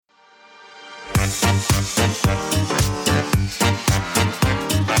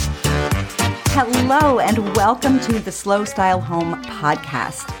Hello, and welcome to the Slow Style Home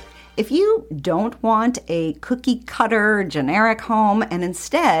podcast. If you don't want a cookie-cutter, generic home, and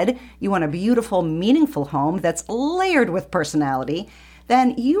instead you want a beautiful, meaningful home that's layered with personality,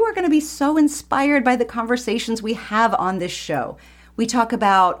 then you are going to be so inspired by the conversations we have on this show. We talk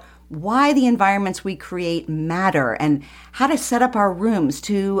about why the environments we create matter and how to set up our rooms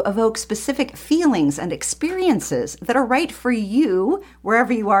to evoke specific feelings and experiences that are right for you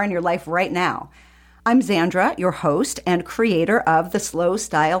wherever you are in your life right now. I'm Zandra, your host and creator of the Slow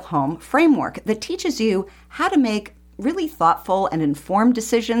Style Home framework that teaches you how to make really thoughtful and informed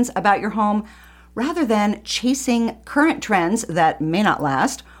decisions about your home rather than chasing current trends that may not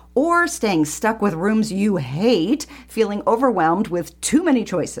last or staying stuck with rooms you hate, feeling overwhelmed with too many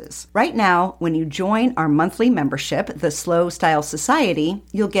choices. Right now, when you join our monthly membership, the Slow Style Society,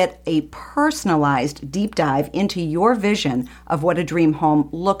 you'll get a personalized deep dive into your vision of what a dream home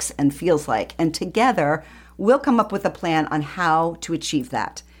looks and feels like. And together, we'll come up with a plan on how to achieve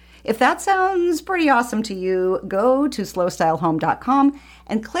that. If that sounds pretty awesome to you, go to slowstylehome.com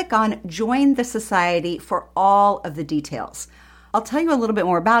and click on Join the Society for all of the details. I'll tell you a little bit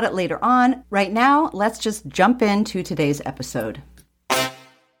more about it later on. Right now, let's just jump into today's episode.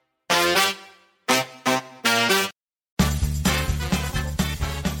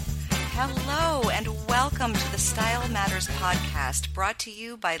 Hello, and welcome to the Style Matters podcast, brought to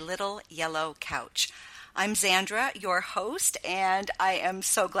you by Little Yellow Couch. I'm Zandra, your host, and I am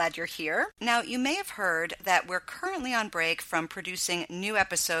so glad you're here. Now, you may have heard that we're currently on break from producing new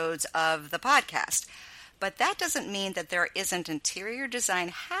episodes of the podcast. But that doesn't mean that there isn't interior design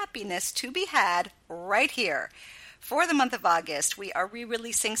happiness to be had right here. For the month of August, we are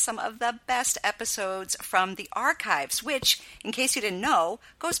re-releasing some of the best episodes from the archives, which, in case you didn't know,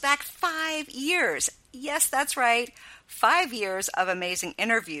 goes back 5 years. Yes, that's right. 5 years of amazing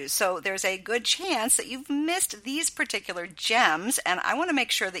interviews. So there's a good chance that you've missed these particular gems, and I want to make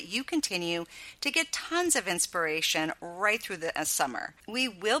sure that you continue to get tons of inspiration right through the summer. We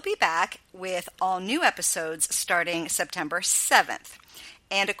will be back with all new episodes starting September 7th.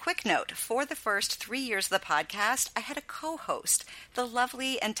 And a quick note, for the first 3 years of the podcast, I had a co-host, the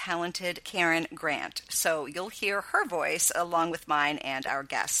lovely and talented Karen Grant. So you'll hear her voice along with mine and our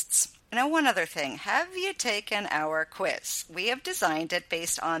guests. Now, one other thing. Have you taken our quiz? We have designed it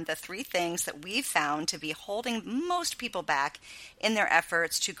based on the 3 things that we've found to be holding most people back in their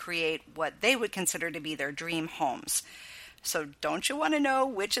efforts to create what they would consider to be their dream homes. So don't you want to know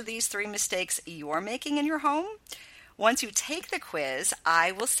which of these 3 mistakes you're making in your home? Once you take the quiz,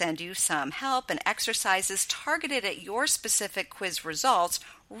 I will send you some help and exercises targeted at your specific quiz results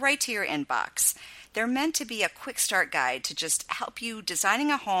right to your inbox. They're meant to be a quick start guide to just help you designing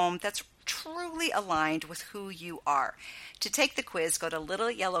a home that's truly aligned with who you are. To take the quiz, go to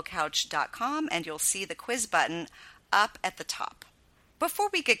littleyellowcouch.com and you'll see the quiz button up at the top. Before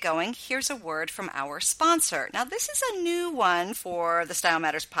we get going, here's a word from our sponsor. Now, this is a new one for the Style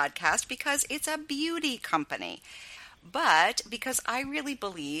Matters podcast because it's a beauty company. But because I really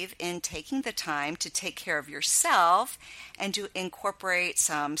believe in taking the time to take care of yourself and to incorporate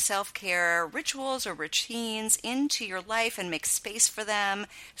some self-care rituals or routines into your life and make space for them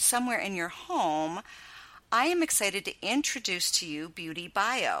somewhere in your home, I am excited to introduce to you Beauty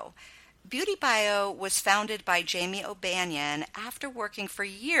Bio. Beauty Bio was founded by Jamie O'Banion after working for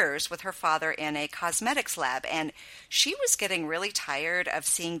years with her father in a cosmetics lab, and she was getting really tired of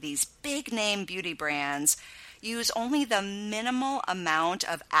seeing these big-name beauty brands use only the minimal amount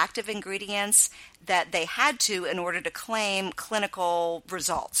of active ingredients that they had to in order to claim clinical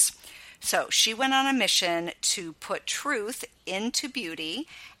results. So she went on a mission to put truth into beauty,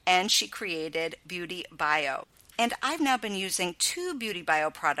 and she created Beauty Bio. And I've now been using 2 Beauty Bio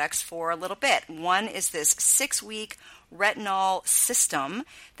products for a little bit. One is this 6-week retinol system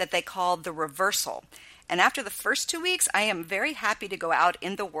that they call the Reversal. And after the first 2 weeks, I am very happy to go out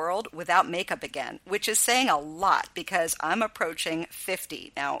in the world without makeup again, which is saying a lot because I'm approaching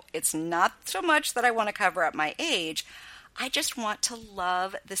 50. Now, it's not so much that I want to cover up my age. I just want to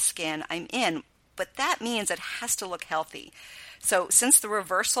love the skin I'm in. But that means it has to look healthy. So since the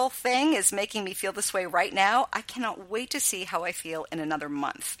Reversal thing is making me feel this way right now, I cannot wait to see how I feel in another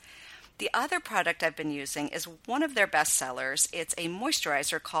month. The other product I've been using is one of their best sellers. It's a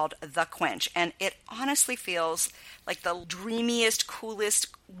moisturizer called The Quench, and it honestly feels like the dreamiest, coolest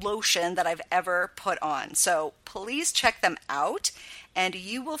lotion that I've ever put on. So please check them out, and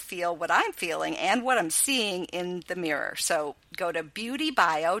you will feel what I'm feeling and what I'm seeing in the mirror. So go to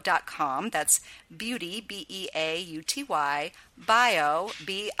beautybio.com. That's beauty, B-E-A-U-T-Y, bio,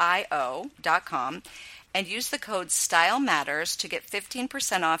 B-I-O.com. And use the code Style Matters to get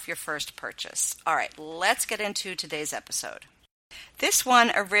 15% off your first purchase. All right, let's get into today's episode. This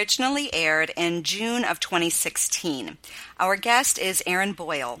one originally aired in June of 2016. Our guest is Erin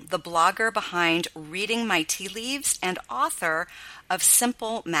Boyle, the blogger behind Reading My Tea Leaves and author of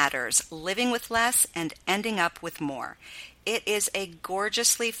Simple Matters, Living with Less and Ending Up with More. It is a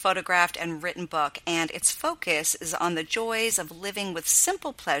gorgeously photographed and written book, and its focus is on the joys of living with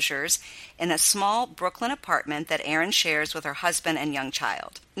simple pleasures in a small Brooklyn apartment that Erin shares with her husband and young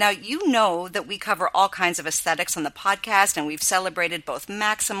child. Now, you know that we cover all kinds of aesthetics on the podcast, and we've celebrated both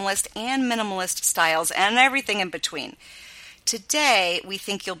maximalist and minimalist styles and everything in between. Today, we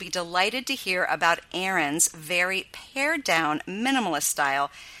think you'll be delighted to hear about Erin's very pared-down minimalist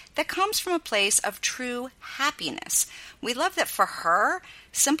style that comes from a place of true happiness. We love that for her,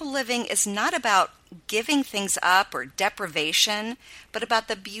 simple living is not about giving things up or deprivation, but about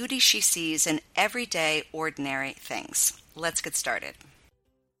the beauty she sees in everyday, ordinary things. Let's get started.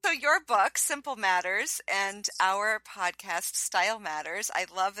 So your book, Simple Matters, and our podcast, Style Matters, I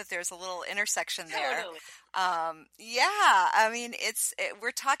love that there's a little intersection there. Totally.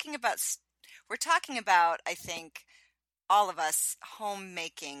 We're talking about, I think, all of us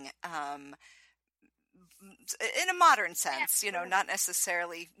homemaking in a modern sense, not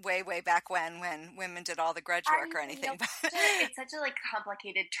necessarily way back when women did all the grudge work or anything. It's such a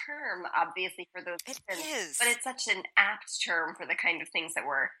complicated term, obviously, for those It reasons, is. but it's such an apt term for the kind of things that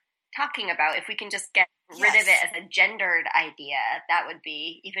we're talking about. If we can just get rid Yes. of it as a gendered idea, that would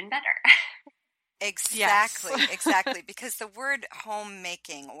be even better. Exactly, Yes. exactly. Because the word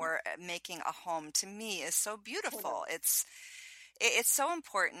homemaking or making a home to me is so beautiful. It's so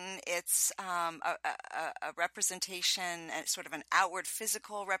important. It's a representation, sort of an outward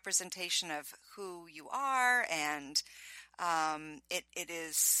physical representation of who you are, and it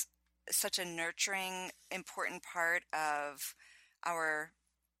is such a nurturing, important part of our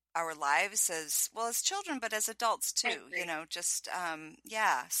lives as well as children, but as adults I too. agree.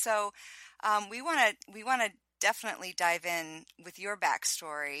 Yeah. So we want to definitely dive in with your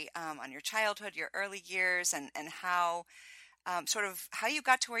backstory on your childhood, your early years, and how sort of how you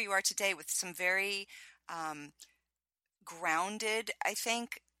got to where you are today with some very grounded, I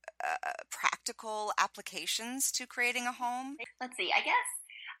think, practical applications to creating a home. Let's see. I guess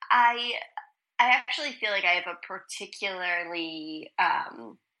I actually feel like I have a particularly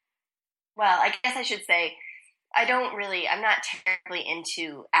I guess I should say I'm not terribly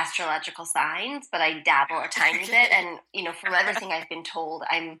into astrological signs, but I dabble a tiny bit. And, from everything I've been told,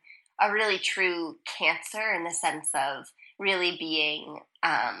 I'm a really true Cancer in the sense of really being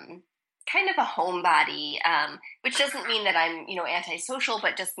kind of a homebody, which doesn't mean that I'm, antisocial,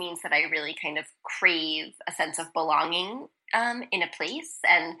 but just means that I really kind of crave a sense of belonging in a place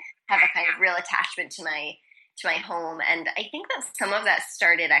and have a kind of real attachment to my home. And I think that some of that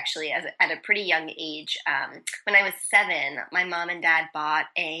started actually at a pretty young age. When I was 7, my mom and dad bought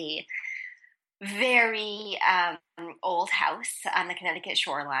a very old house on the Connecticut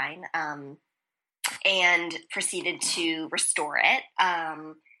shoreline and proceeded to restore it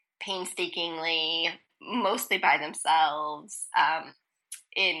painstakingly, mostly by themselves.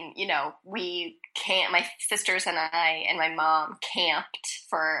 My sisters and I and my mom camped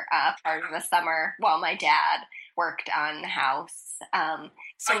for part of the summer while my dad worked on the house.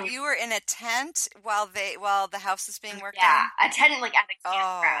 So you were in a tent while the house is being worked on? Yeah, a tent at a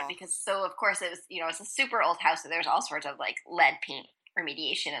campground Oh. because of course it was, it's a super old house, so there's all sorts of lead paint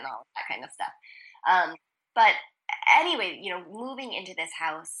remediation and all that kind of stuff. But anyway, moving into this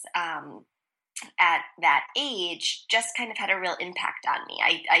house at that age just kind of had a real impact on me.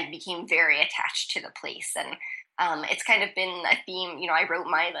 I became very attached to the place, and it's kind of been a theme. I wrote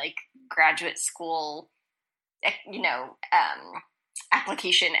my graduate school,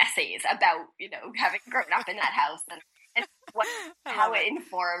 application essays about having grown up in that house and how it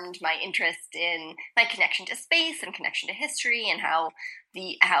informed my interest in my connection to space and connection to history, and how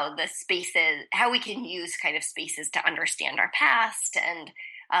the spaces, how we can use kind of spaces to understand our past. And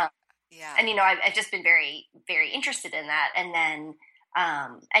Yeah. and I've just been very, very interested in that. And then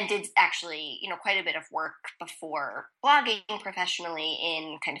and did actually, quite a bit of work before blogging professionally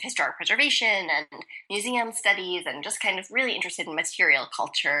in kind of historic preservation and museum studies, and just kind of really interested in material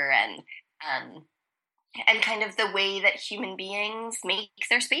culture and kind of the way that human beings make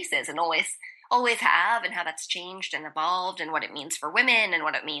their spaces and always have, and how that's changed and evolved, and what it means for women and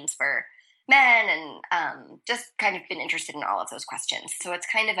what it means for men, and just kind of been interested in all of those questions. So it's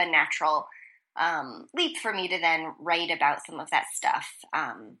kind of a natural leap for me to then write about some of that stuff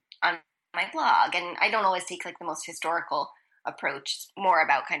on my blog. And I don't always take like the most historical approach, more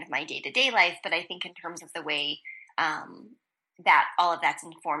about kind of my day-to-day life, but I think in terms of the way that all of that's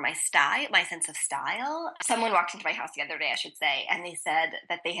informed my style, my sense of style. Someone walked into my house the other day, I should say, and they said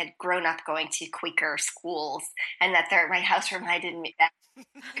that they had grown up going to Quaker schools, and that my house reminded me that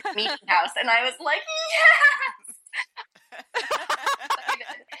meeting house, and I was like, yes.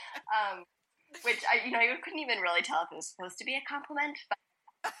 Which I couldn't even really tell if it was supposed to be a compliment,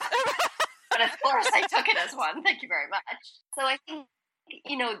 but of course I took it as one. Thank you very much. So I think,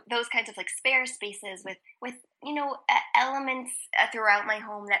 those kinds of like spare spaces with elements throughout my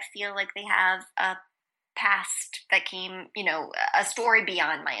home that feel like they have a past that came, a story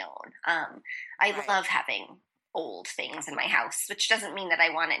beyond my own. I love having old things in my house, which doesn't mean that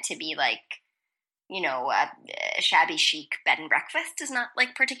I want it to be like, a shabby chic bed and breakfast is not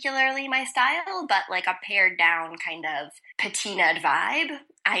like particularly my style, but like a pared down kind of patinaed vibe.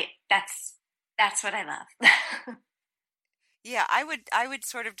 That's what I love. Yeah, I would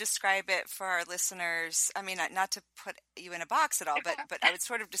sort of describe it for our listeners. I mean, not to put you in a box at all, but I would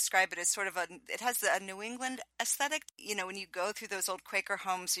sort of describe it as sort of it has a New England aesthetic. When you go through those old Quaker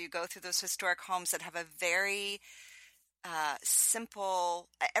homes, or you go through those historic homes that have a very simple,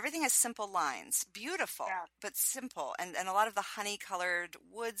 everything has simple lines, beautiful, but simple. And a lot of the honey colored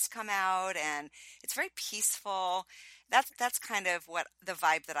woods come out, and it's very peaceful. That's kind of what the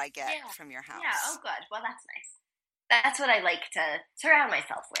vibe that I get from your house. Yeah. Oh, good. Well, that's nice. That's what I like to surround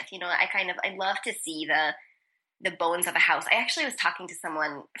myself with. I love to see the bones of a house. I actually was talking to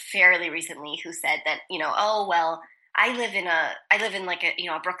someone fairly recently who said that, oh, well, I live in like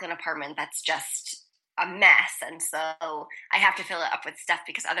a Brooklyn apartment that's just a mess, and so I have to fill it up with stuff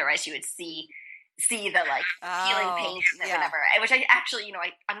because otherwise you would see the like peeling paint and whatever. Which I actually,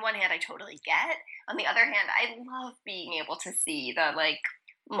 on one hand I totally get. On the other hand, I love being able to see the like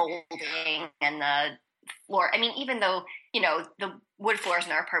molding and the floor. I mean, even though the wood floors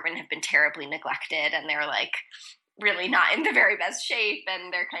in our apartment have been terribly neglected, and they're like really not in the very best shape,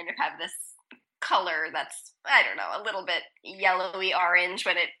 and they're kind of have this color that's, I don't know, a little bit yellowy orange,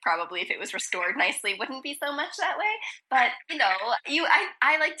 when it probably, if it was restored nicely, wouldn't be so much that way. But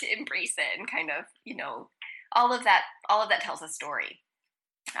I like to embrace it, and kind of all of that tells a story,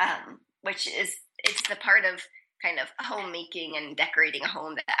 which is, it's the part of kind of homemaking and decorating a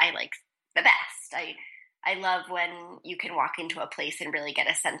home that I like the best. I love when you can walk into a place and really get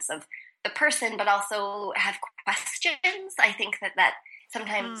a sense of the person, but also have questions. I think that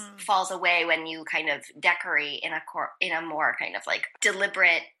sometimes falls away when you kind of decorate in a more kind of like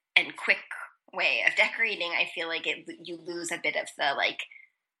deliberate and quick way of decorating. I feel like you lose a bit of the like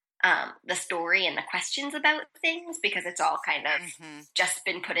the story and the questions about things, because it's all kind of just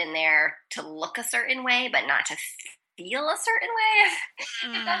been put in there to look a certain way, but not to feel a certain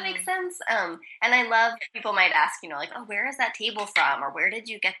way, if that makes sense. And I love, people might ask, like, oh, where is that table from? Or where did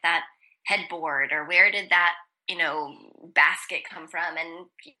you get that headboard? Or where did that, basket come from? And,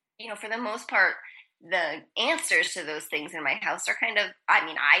 for the most part, the answers to those things in my house are kind of, I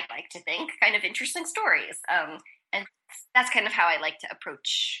like to think, kind of interesting stories. And that's kind of how I like to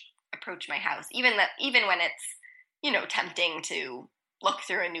approach my house, even when it's, tempting to look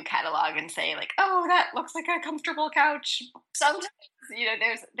through a new catalog and say like, oh, that looks like a comfortable couch. Sometimes,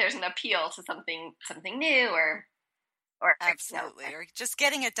 there's an appeal to something new, or absolutely, or just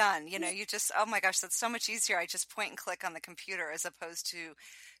getting it done. You just, oh my gosh, that's so much easier. I just point and click on the computer as opposed to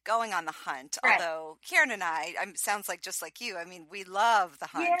going on the hunt. Right. Although Karen and I sounds like just like you. I mean, we love the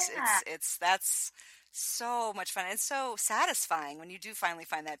hunt. Yeah. That's so much fun. It's so satisfying when you do finally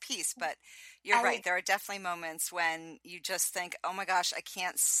find that piece. But you're right. There are definitely moments when you just think, oh my gosh, I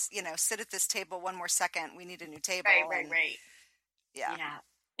can't, sit at this table one more second. We need a new table. Right. Yeah.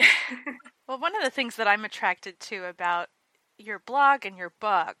 Well, one of the things that I'm attracted to about your blog and your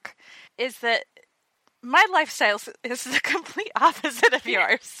book is that my lifestyle is the complete opposite of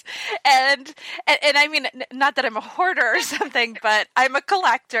yours. And I mean, not that I'm a hoarder or something, but I'm a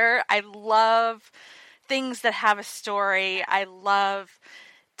collector. I love things that have a story. I love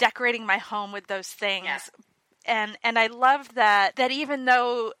decorating my home with those things. Yeah. And I love that even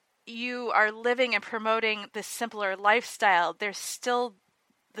though you are living and promoting this simpler lifestyle, there's still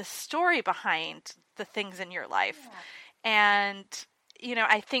the story behind the things in your life. And,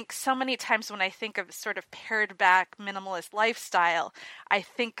 I think so many times when I think of sort of pared back minimalist lifestyle, I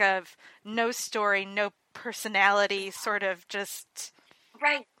think of no story, no personality, sort of just,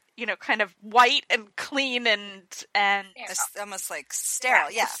 right. Kind of white and clean and it's almost like sterile.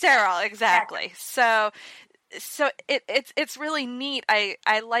 Yeah. Sterile. Exactly. So it's really neat.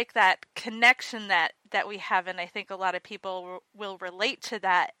 I like that connection that we have, and I think a lot of people will relate to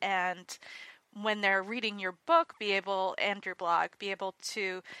that. And when they're reading your book, and your blog, be able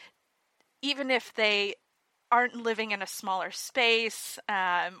to, even if they aren't living in a smaller space,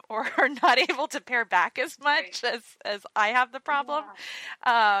 or are not able to pare back as much as I have the problem,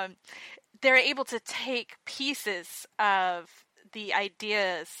 they're able to take pieces of the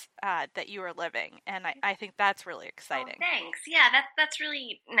ideas that you are living, and I think that's really exciting. Oh, thanks. Yeah, that's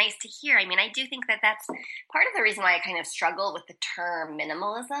really nice to hear. I mean, I do think that that's part of the reason why I kind of struggle with the term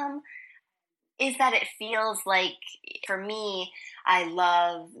minimalism, is that it feels like, for me, I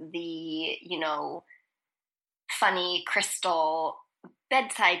love the, funny crystal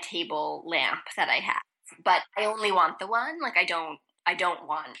bedside table lamp that I have, but I only want the one. Like, I don't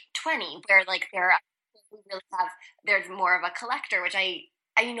want 20, where like there's more of a collector, which I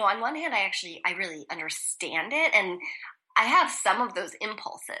on one hand, I really understand it. And I have some of those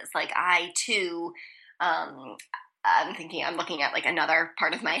impulses. Like, I too, I'm looking at like another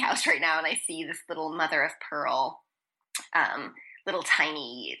part of my house right now, and I see this little mother of pearl, little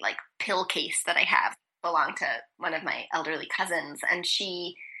tiny like pill case that I have, belong to one of my elderly cousins. And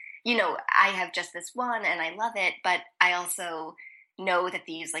she, I have just this one and I love it, but I also know that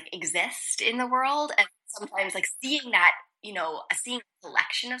these like exist in the world. And sometimes like seeing that, seeing a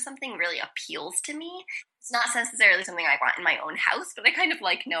collection of something really appeals to me. It's not necessarily something I want in my own house, but I kind of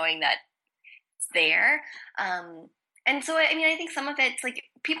like knowing that it's there. And so, I mean, I think some of it's like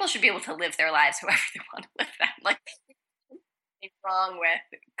people should be able to live their lives however they want to live them. Like, nothing wrong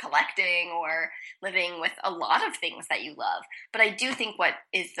with collecting or living with a lot of things that you love. But I do think what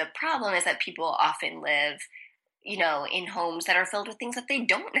is the problem is that people often live, in homes that are filled with things that they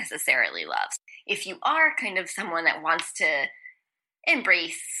don't necessarily love. If you are kind of someone that wants to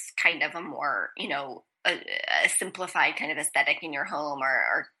embrace kind of a more, a simplified kind of aesthetic in your home,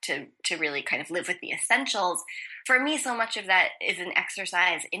 or to really kind of live with the essentials. For me, so much of that is an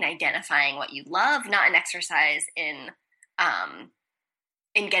exercise in identifying what you love, not an exercise in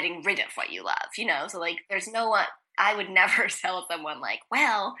getting rid of what you love, So like, I would never tell someone like,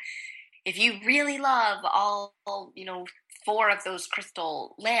 well, if you really love all, 4 of those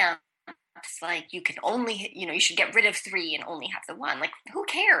crystal lamps, like you can only, you should get rid of 3 and only have the one. Like, who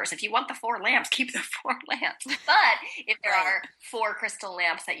cares? If you want the 4 lamps, keep the 4 lamps. But if there are 4 crystal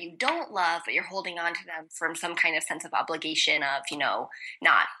lamps that you don't love, but you're holding on to them from some kind of sense of obligation of,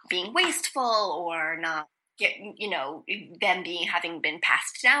 not being wasteful, or not them having been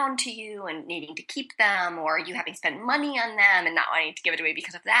passed down to you and needing to keep them, or you having spent money on them and not wanting to give it away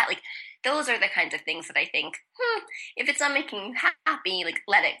because of that. Like, those are the kinds of things that I think, if it's not making you happy, like,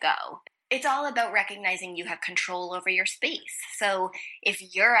 let it go. It's all about recognizing you have control over your space. So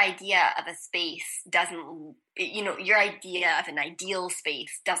if your idea of a space doesn't, your idea of an ideal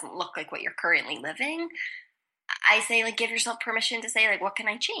space doesn't look like what you're currently living, I say, like, give yourself permission to say, like, what can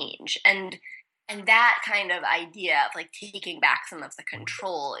I change? And that kind of idea of like taking back some of the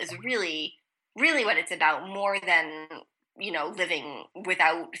control is really, really what it's about, more than, living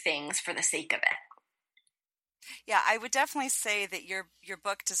without things for the sake of it. Yeah, I would definitely say that your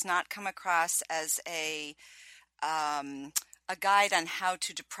book does not come across as a guide on how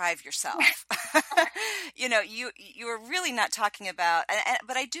to deprive yourself. You are really not talking about,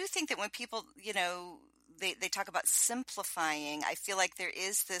 but I do think that when people, they talk about simplifying, I feel like there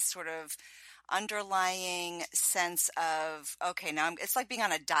is this sort of underlying sense of, okay, now it's like being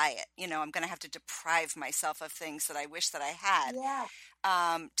on a diet. I'm going to have to deprive myself of things that I wish that I had. Yeah.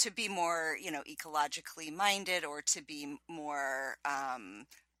 To be more, ecologically minded, or to be more,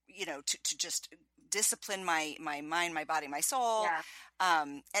 to just discipline my mind, my body, my soul. Yeah.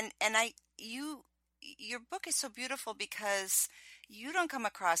 Your book is so beautiful because you don't come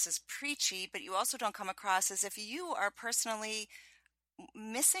across as preachy, but you also don't come across as if you are personally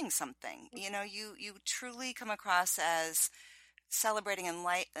missing something. You truly come across as celebrating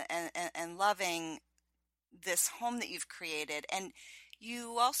and loving this home that you've created, and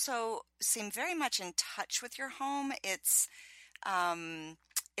you also seem very much in touch with your home. It's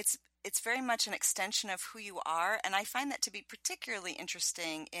very much an extension of who you are, and I find that to be particularly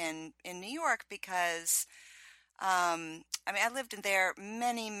interesting in New York, because I mean, I lived in there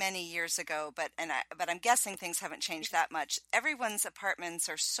many, many years ago, but I'm guessing things haven't changed that much. Everyone's apartments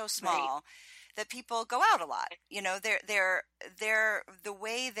are so Right. small that people go out a lot. You know, they're the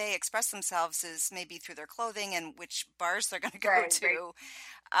way they express themselves is maybe through their clothing and which bars they're going to go Right. to.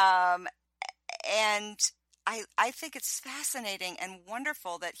 Um, and I think it's fascinating and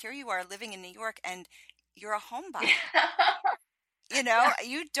wonderful that here you are living in New York and you're a homebody. You know,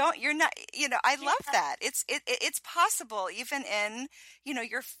 you're not, you know, I love that. It's possible even in, you know,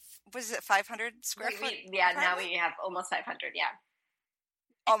 was it 500 square foot now apartment? we have almost 500. Yeah.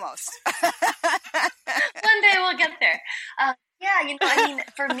 Almost. One day we'll get there. Yeah, you know, I mean,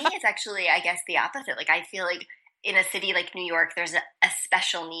 for me, it's actually, I guess, the opposite. Like, I feel like in a city like New York, there's a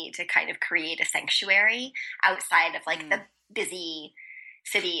special need to kind of create a sanctuary outside of like the busy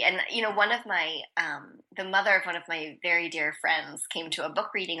city. And, you know, one of my, the mother of one of my very dear friends came to a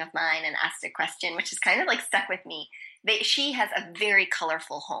book reading of mine and asked a question, which is kind of like stuck with me. She has a very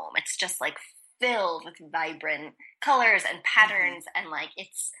colorful home. It's just like filled with vibrant colors and patterns, and like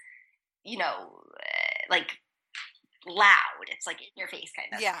it's, you know, like loud. It's like in your face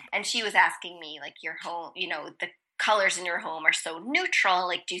kind of. Yeah. And she was asking me, like, your home, you know, the colors in your home are so neutral.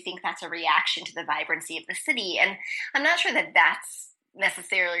 Like, do you think that's a reaction to the vibrancy of the city? And I'm not sure that that's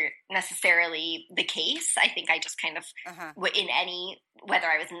necessarily the case. I think I just kind of, in any, whether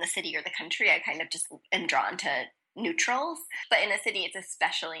I was in the city or the country, I kind of just am drawn to neutrals. But in a city, it's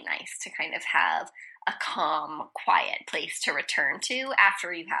especially nice to kind of have a calm, quiet place to return to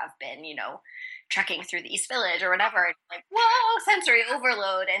after you have been, you know, trekking through the East Village or whatever. And like, whoa, sensory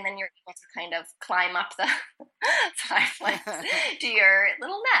overload. And then you're able to kind of climb up the sidelines to your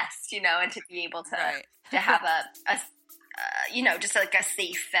little nest, you know, and to be able to have a you know, just like a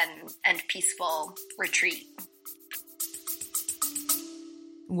safe and peaceful retreat.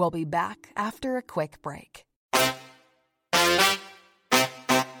 We'll be back after a quick break.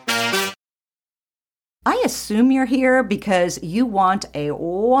 I assume you're here because you want a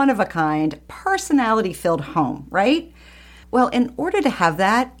one-of-a-kind, personality-filled home, right? Well, in order to have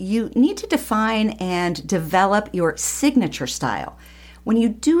that, you need to define and develop your signature style. When you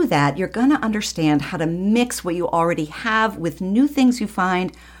do that, you're going to understand how to mix what you already have with new things you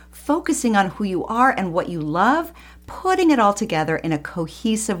find, focusing on who you are and what you love, putting it all together in a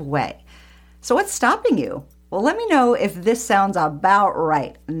cohesive way. So what's stopping you? Well, let me know if this sounds about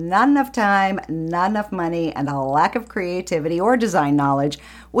right. Not enough time, not enough money, and a lack of creativity or design knowledge,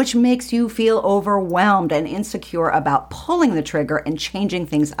 which makes you feel overwhelmed and insecure about pulling the trigger and changing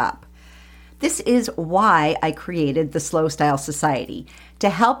things up. This is why I created the Slow Style Society, to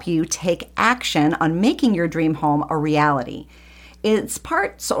help you take action on making your dream home a reality. It's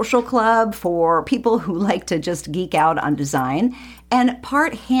part social club for people who like to just geek out on design, and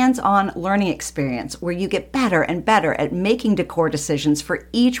part hands-on learning experience where you get better and better at making decor decisions for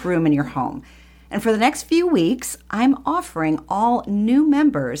each room in your home. And for the next few weeks, I'm offering all new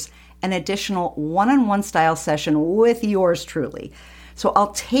members an additional one-on-one style session with yours truly. So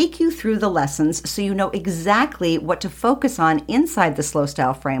I'll take you through the lessons so you know exactly what to focus on inside the Slow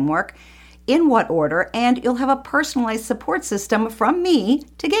Style framework, in what order, and you'll have a personalized support system from me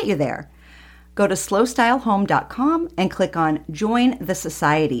to get you there. Go to slowstylehome.com and click on Join the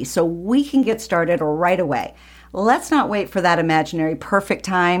Society so we can get started right away. Let's not wait for that imaginary perfect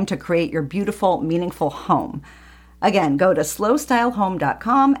time to create your beautiful, meaningful home. Again, go to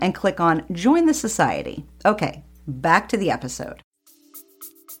slowstylehome.com and click on Join the Society. Okay, back to the episode.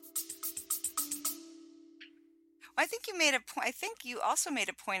 I think you made a point. I think you also made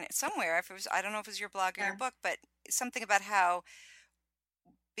a point somewhere. If it was, I don't know if it was your blog or your book, but something about how,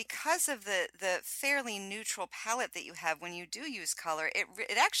 because of the fairly neutral palette that you have when you do use color,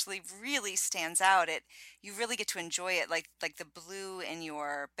 it actually really stands out. You really get to enjoy it, like the blue in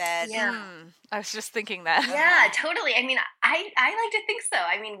your bed. Yeah, I was just thinking that. Yeah, totally. I mean, I like to think so.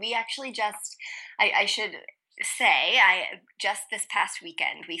 I mean, we actually just, I should say, just this past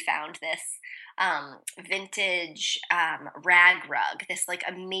weekend we found this vintage rag rug, this like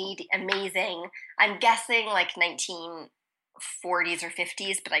amazing, I'm guessing like 1940s or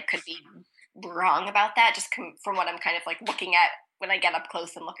 50s, but I could be wrong about that, just from what I'm kind of like looking at when I get up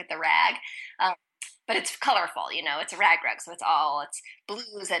close and look at the rag. But it's colorful, you know, it's a rag rug, so it's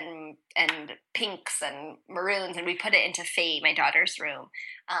blues and pinks and maroons, and we put it into Faye, my daughter's room,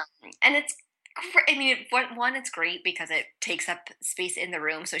 and it's, I mean, one, it's great because it takes up space in the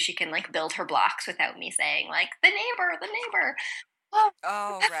room, so she can like build her blocks without me saying like the neighbor.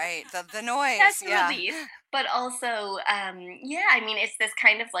 Oh, right, the noise. That's yeah. relief. But also, I mean, it's this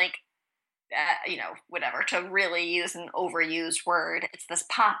kind of like, you know, whatever, to really use an overused word, it's this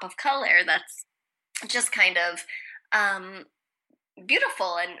pop of color that's just kind of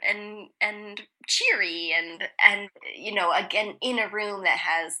beautiful and cheery and again in a room that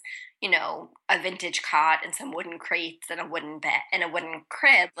has a vintage cot and some wooden crates and a wooden bed and a wooden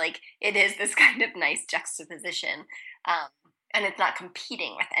crib. Like, it is this kind of nice juxtaposition, and it's not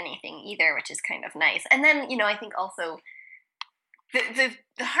competing with anything either, which is kind of nice. And then I think also the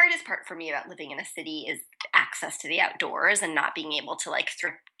hardest part for me about living in a city is access to the outdoors and not being able to like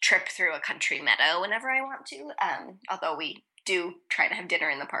trip through a country meadow whenever I want to. Although we do try to have dinner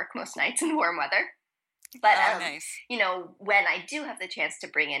in the park most nights in warm weather. But, nice. When I do have the chance to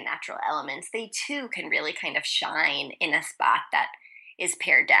bring in natural elements, they too can really kind of shine in a spot that is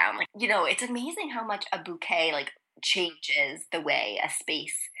pared down. Like, it's amazing how much a bouquet like changes the way a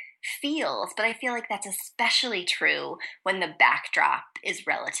space feels. But I feel like that's especially true when the backdrop is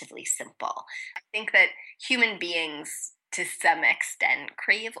relatively simple. I think that human beings, to some extent,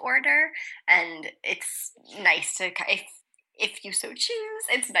 crave order, and it's nice to, if you so choose,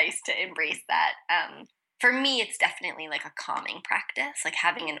 it's nice to embrace that. For me, it's definitely like a calming practice. Like,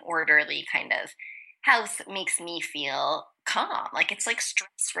 having an orderly kind of house makes me feel calm. Like, it's like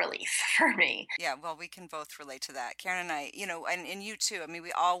stress relief for me. Yeah, well, we can both relate to that. Karen and I, and you too. I mean,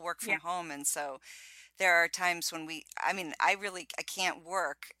 we all work from home, and so there are times when I can't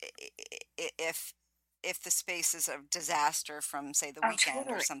work if the space is a disaster from, say, the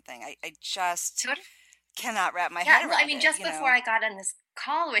weekend or something. I just cannot wrap my head around it. I mean, just before I got on this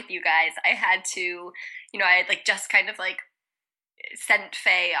call with you guys, I had to, I had like just kind of like sent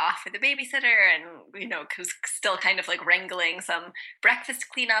Faye off with a babysitter, and was still kind of like wrangling some breakfast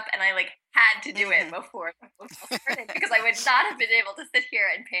cleanup, and I like had to do it before the hotel started because I would not have been able to sit here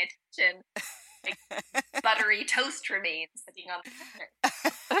and pay attention. Like, buttery toast remains sitting on the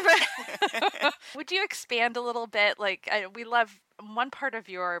counter. Would you expand a little bit? Like, we love one part of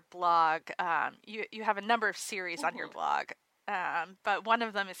your blog. You have a number of series on your blog. But one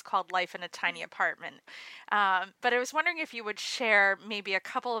of them is called Life in a Tiny Apartment. But I was wondering if you would share maybe a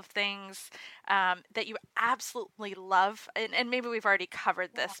couple of things that you absolutely love, and maybe we've already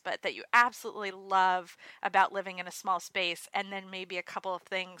covered this, but that you absolutely love about living in a small space, and then maybe a couple of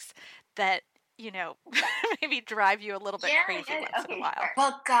things that maybe drive you a little bit crazy once in a while. Sure.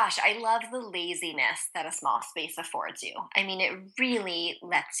 Well, gosh, I love the laziness that a small space affords you. I mean, it really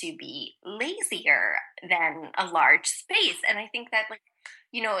lets you be lazier than a large space. And I think that, like,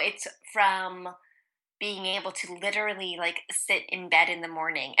 it's from being able to literally like sit in bed in the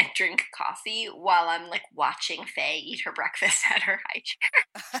morning and drink coffee while I'm like watching Faye eat her breakfast at her high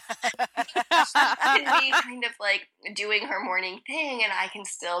chair. And me kind of like doing her morning thing, and I can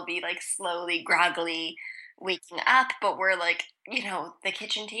still be like slowly, groggily waking up, but we're like, the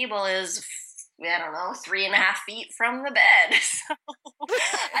kitchen table is, I don't know, 3.5 feet from the bed. So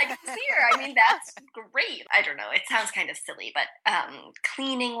I can see her. I mean, that's great. I don't know. It sounds kind of silly, but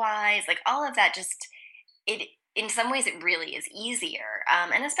cleaning wise, like all of that, just in some ways it really is easier.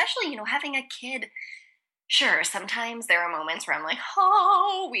 And especially, having a kid, sure, sometimes there are moments where I'm like,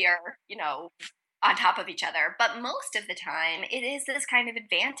 oh, we are, on top of each other. But most of the time, it is this kind of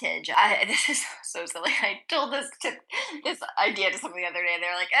advantage. This is so silly. I told this idea to someone the other day.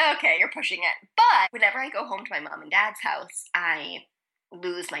 They're like, okay, you're pushing it. But whenever I go home to my mom and dad's house, I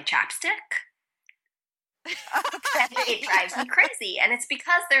lose my chapstick. Okay. It drives me crazy. And it's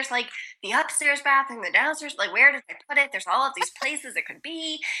because there's like the upstairs bathroom, the downstairs, like where did I put it? There's all of these places it could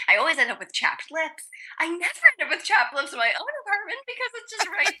be. I always end up with chapped lips. I never end up with chapped lips in my own apartment because it's just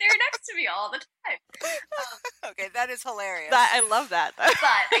right there next to me all the time. Okay, that is hilarious. I love that. But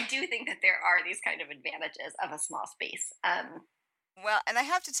I do think that there are these kind of advantages of a small space. Well, and I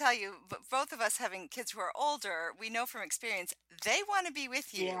have to tell you, both of us having kids who are older, we know from experience, they want to be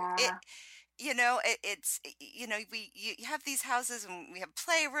with you. Yeah. You have these houses and we have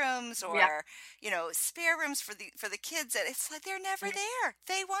playrooms or spare rooms for the kids, and it's like they're never there.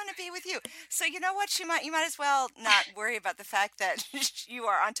 They want to be with you. So you know what, you might as well not worry about the fact that you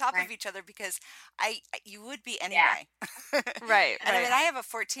are on top of each other, because you would be anyway. Right. And I mean, I have a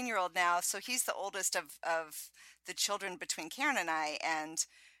 14-year-old now, so he's the oldest of the children between Karen and I, and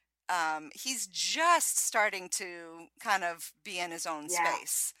he's just starting to kind of be in his own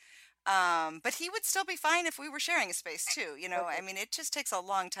space. But he would still be fine if we were sharing a space too. I mean, it just takes a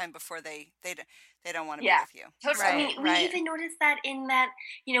long time before they don't want to be with you. Totally. Right, I mean, we even noticed that in that,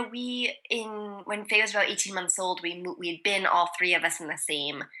 when Faye was about 18 months old, we'd been all three of us in the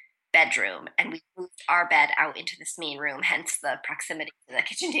same bedroom, and we moved our bed out into this main room, hence the proximity to the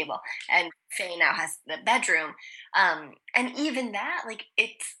kitchen table. And Faye now has the bedroom. And even that, like,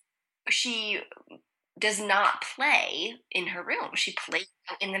 she does not play in her room. She plays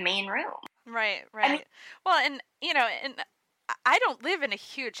out in the main room. Right, I mean, right. Well, and I don't live in a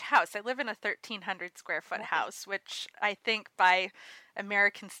huge house. I live in a 1,300 square foot house, which I think by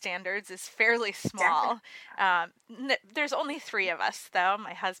American standards is fairly small. There's only 3 of us, though,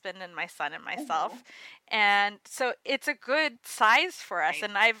 my husband and my son and myself. And so it's a good size for us. Right.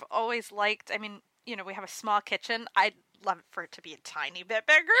 And I've always liked, I mean, we have a small kitchen. I'd love it for it to be a tiny bit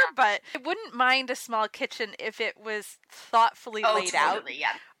bigger, but I wouldn't mind a small kitchen if it was thoughtfully laid out. Totally,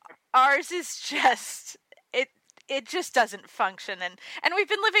 yeah. Ours is just it just doesn't function, and we've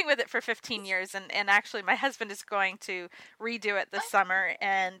been living with it for 15 years, and actually my husband is going to redo it this summer,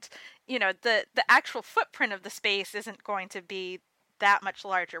 and the actual footprint of the space isn't going to be that much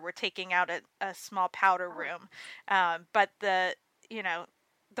larger. We're taking out a small powder room, but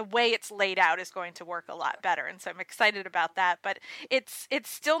the way it's laid out is going to work a lot better, and so I'm excited about that. But it's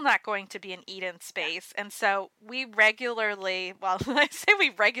still not going to be an eat-in space, and so we regularly, well, I say we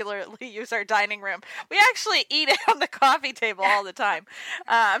regularly use our dining room. We actually eat it on the coffee table all the time.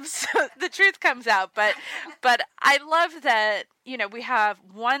 So the truth comes out, but I love that we have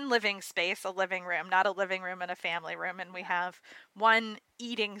one living space, a living room, not a living room and a family room, and we have one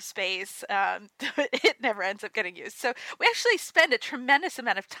eating space. It never ends up getting used. So we actually spend a tremendous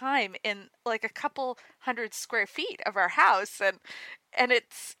amount of time in like a couple hundred square feet of our house, and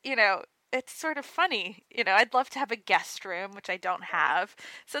it's it's sort of funny. I'd love to have a guest room, which I don't have.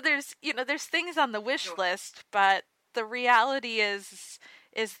 So there's things on the wish list, but the reality is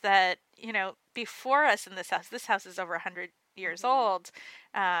that before us in this house is over 100 years old,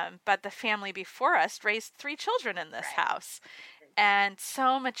 but the family before us raised 3 children in this house, and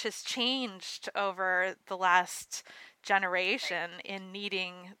so much has changed over the last generation in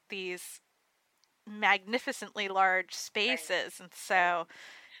needing these magnificently large spaces. And so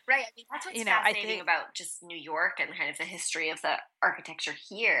right, I mean, that's what's fascinating about just New York and kind of the history of the architecture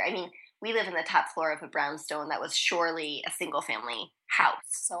here. I mean, we live in the top floor of a brownstone that was surely a single family house.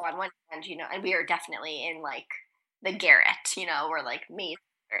 So on one hand, and we are definitely in like the garret, we're like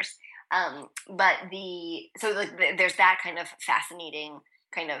Masons. But there's that kind of fascinating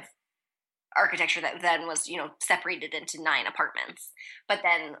kind of architecture that then was, separated into 9 apartments. But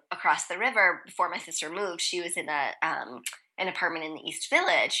then across the river, before my sister moved, she was in an apartment in the East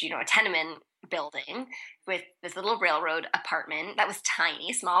Village, a tenement building with this little railroad apartment that was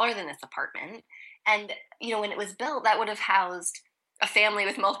tiny, smaller than this apartment. And, when it was built, that would have housed a family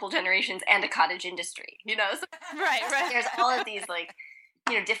with multiple generations and a cottage industry, So right. There's all of these like,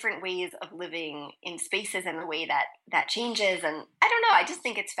 different ways of living in spaces and the way that changes. And I don't know, I just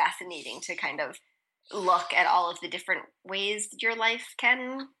think it's fascinating to kind of look at all of the different ways your life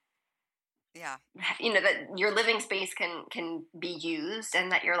can, that your living space can be used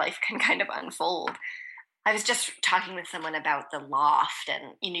and that your life can kind of unfold. I was just talking with someone about the loft,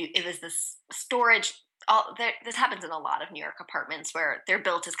 and it was this storage. This happens in a lot of New York apartments where they're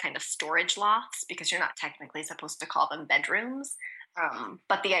built as kind of storage lofts because you're not technically supposed to call them bedrooms.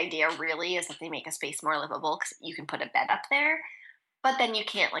 But the idea really is that they make a space more livable because you can put a bed up there, but then you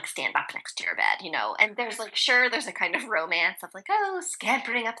can't like stand up next to your bed, and there's like, sure, there's a kind of romance of like, oh,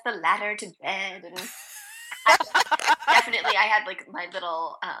 scampering up the ladder to bed. And definitely I had like my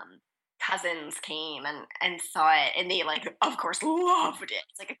little, cousins came and saw it, and they like, of course, loved it.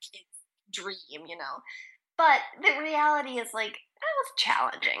 It's like a kid's dream, but the reality is like, that was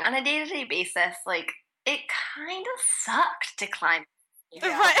challenging on a day-to-day basis. Like, it kind of sucked to climb the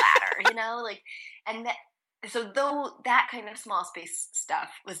ladder, like, and so though that kind of small space stuff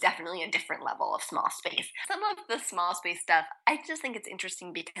was definitely a different level of small space. Some of the small space stuff, I just think it's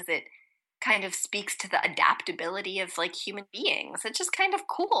interesting because it kind of speaks to the adaptability of like human beings. It's just kind of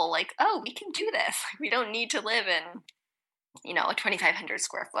cool. Like, oh, we can do this. We don't need to live in, a 2,500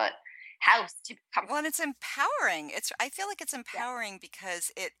 square foot house to become. Well, and it's empowering. I feel like it's empowering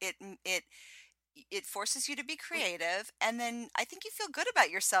because it forces you to be creative, and then I think you feel good about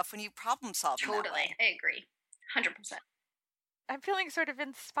yourself when you problem solve. Totally, I agree, 100%. I'm feeling sort of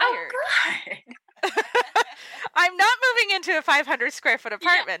inspired. Oh, good. I'm not moving into a 500 square foot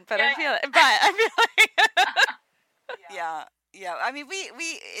apartment, but I feel like Yeah. I mean, we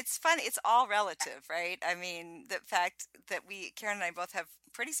it's fun. It's all relative, right? I mean, the fact that Karen and I both have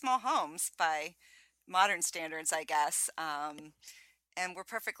pretty small homes by modern standards, I guess. And we're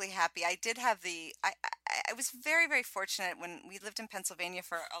perfectly happy. I did have I was very, very fortunate when we lived in Pennsylvania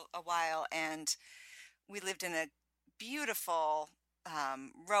for a while, and we lived in a beautiful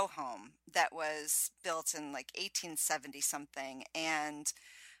row home that was built in like 1870 something. And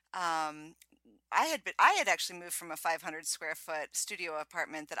I had actually moved from a 500 square foot studio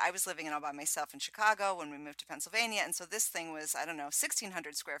apartment that I was living in all by myself in Chicago when we moved to Pennsylvania. And so this thing was, I don't know,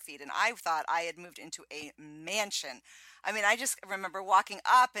 1,600 square feet. And I thought I had moved into a mansion. I mean, I just remember walking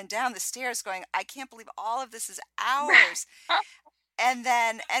up and down the stairs going, I can't believe all of this is ours. And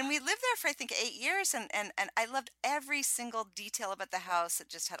we lived there for, I think, 8 years. And I loved every single detail about the house. It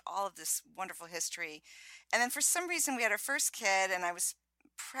just had all of this wonderful history. And then for some reason we had our first kid and I was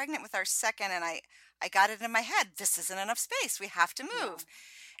pregnant with our second, and I got it in my head, this isn't enough space, we have to move.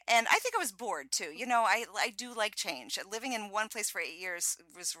 And I think I was bored too. I do like change. Living in one place for 8 years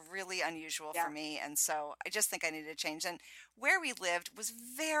was really unusual for me, and so I just think I needed a change. And where we lived was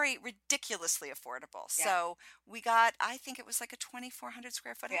very ridiculously affordable. So we got, I think it was like a 2,400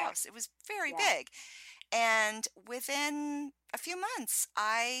 square foot house. It was very big. And within a few months,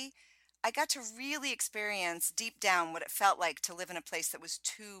 I got to really experience deep down what it felt like to live in a place that was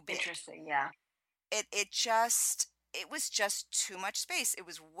too big. Interesting, yeah. It was just too much space. It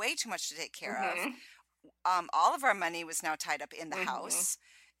was way too much to take care of. All of our money was now tied up in the house.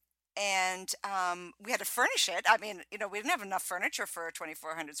 And we had to furnish it. I mean, we didn't have enough furniture for a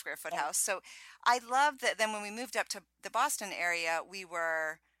 2,400 square foot house. So I love that then when we moved up to the Boston area, we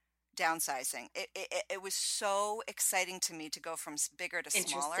were downsizing. It was so exciting to me to go from bigger to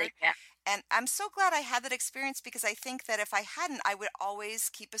smaller. Yeah. And I'm so glad I had that experience, because I think that if I hadn't, I would always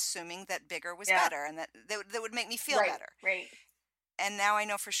keep assuming that bigger was better and that would make me feel better. Right. And now I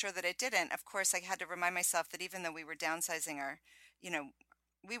know for sure that it didn't. Of course, I had to remind myself that even though we were downsizing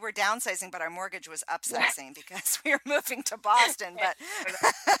we were downsizing, but our mortgage was upsizing because we were moving to Boston. But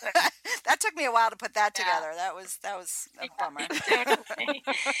that took me a while to put that together. That was a bummer.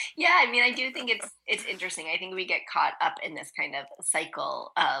 Yeah, I mean, I do think it's interesting. I think we get caught up in this kind of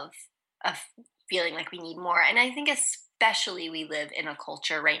cycle of feeling like we need more, and I think especially we live in a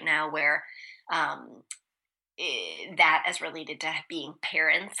culture right now where that as related to being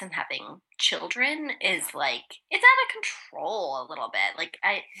parents and having children is like, it's out of control a little bit. Like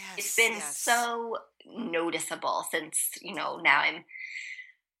it's been so noticeable since, now I'm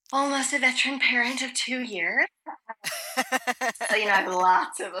almost a veteran parent of 2 years. So, I have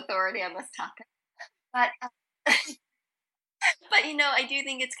lots of authority on this topic, but I do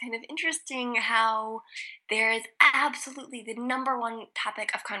think it's kind of interesting how there is absolutely the number one topic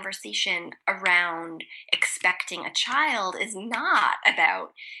of conversation around expecting a child is not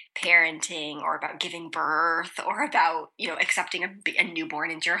about parenting or about giving birth or about, accepting a newborn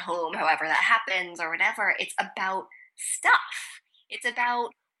into your home, however that happens or whatever. It's about stuff. It's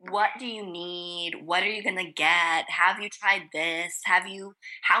about, what do you need? What are you going to get? Have you tried this?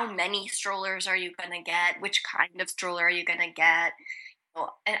 How many strollers are you going to get? Which kind of stroller are you going to get?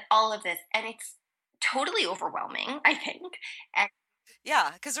 And all of this. And it's totally overwhelming, I think. And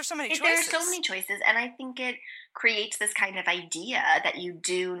yeah, because there's so many choices. There are so many choices. And I think it creates this kind of idea that you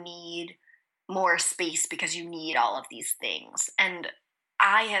do need more space because you need all of these things. And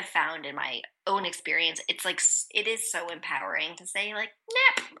I have found in my own experience, it's like, it is so empowering to say like,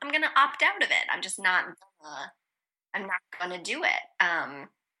 nah, I'm going to opt out of it. I'm just not going to do it.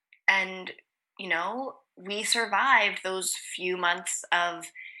 And, we survived those few months of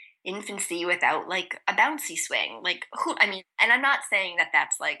infancy without like a bouncy swing. Like, and I'm not saying that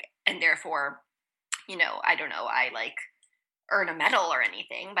that's like, and therefore, I don't know, I like earn a medal or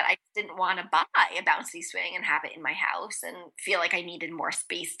anything, but I didn't want to buy a bouncy swing and have it in my house and feel like I needed more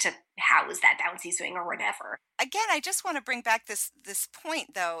space to house that bouncy swing or whatever. Again, I just want to bring back this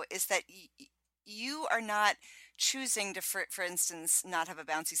point, though, is that you are not choosing to, for instance, not have a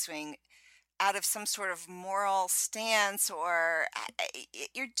bouncy swing out of some sort of moral stance, or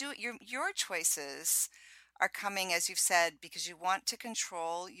your choices are coming, as you've said, because you want to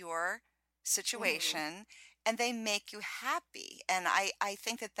control your situation, and they make you happy. And I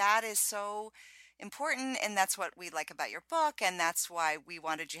think that is so important, and that's what we like about your book, and that's why we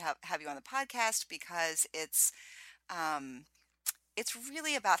wanted to have you on the podcast, because it's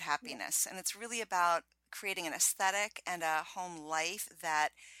really about happiness, and it's really about creating an aesthetic and a home life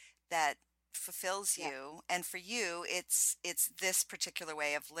that fulfills you. And for you, it's this particular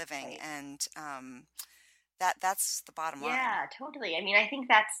way of living, and that's the bottom line. Yeah, totally. I mean, I think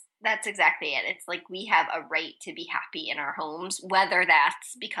that's exactly it. It's like we have a right to be happy in our homes, whether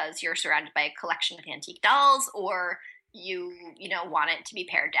that's because you're surrounded by a collection of antique dolls or you want it to be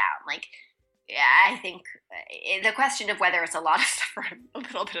pared down. Like, yeah, I think the question of whether it's a lot of stuff or a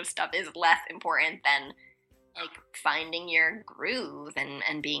little bit of stuff is less important than like finding your groove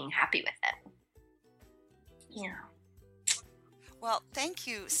and being happy with it. Yeah. Well, thank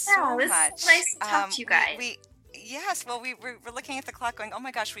you so much. Nice to talk to you guys. Yes, well, we're looking at the clock going, oh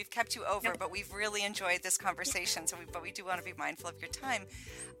my gosh, we've kept you over, but we've really enjoyed this conversation, but we do want to be mindful of your time.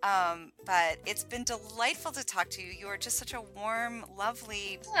 But it's been delightful to talk to you. You are just such a warm,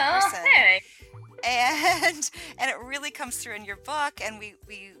 lovely person. Hey. And it really comes through in your book, and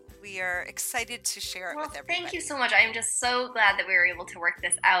we are excited to share it with everybody. Thank you so much. I'm just so glad that we were able to work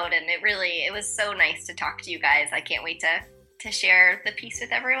this out, and it was so nice to talk to you guys. I can't wait to share the piece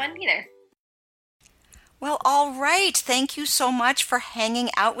with everyone either. Well, all right. Thank you so much for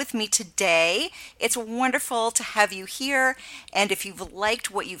hanging out with me today. It's wonderful to have you here. And if you've liked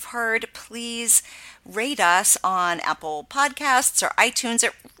what you've heard, please rate us on Apple Podcasts or iTunes.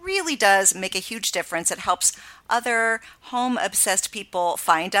 It really does make a huge difference. It helps other home-obsessed people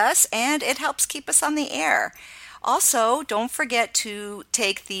find us, and it helps keep us on the air. Also, don't forget to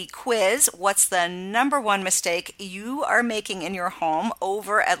take the quiz, What's the Number One Mistake You Are Making in Your Home,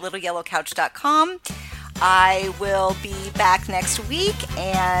 over at littleyellowcouch.com. I will be back next week,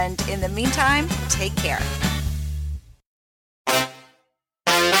 and in the meantime, take care.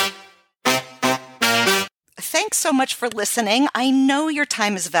 Thanks so much for listening. I know your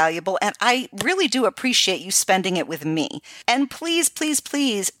time is valuable, and I really do appreciate you spending it with me. And please, please,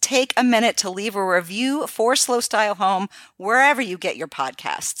 please take a minute to leave a review for Slow Style Home wherever you get your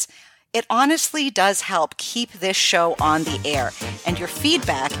podcasts. It honestly does help keep this show on the air, and your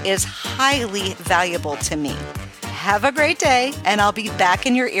feedback is highly valuable to me. Have a great day, and I'll be back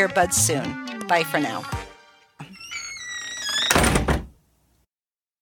in your earbuds soon. Bye for now.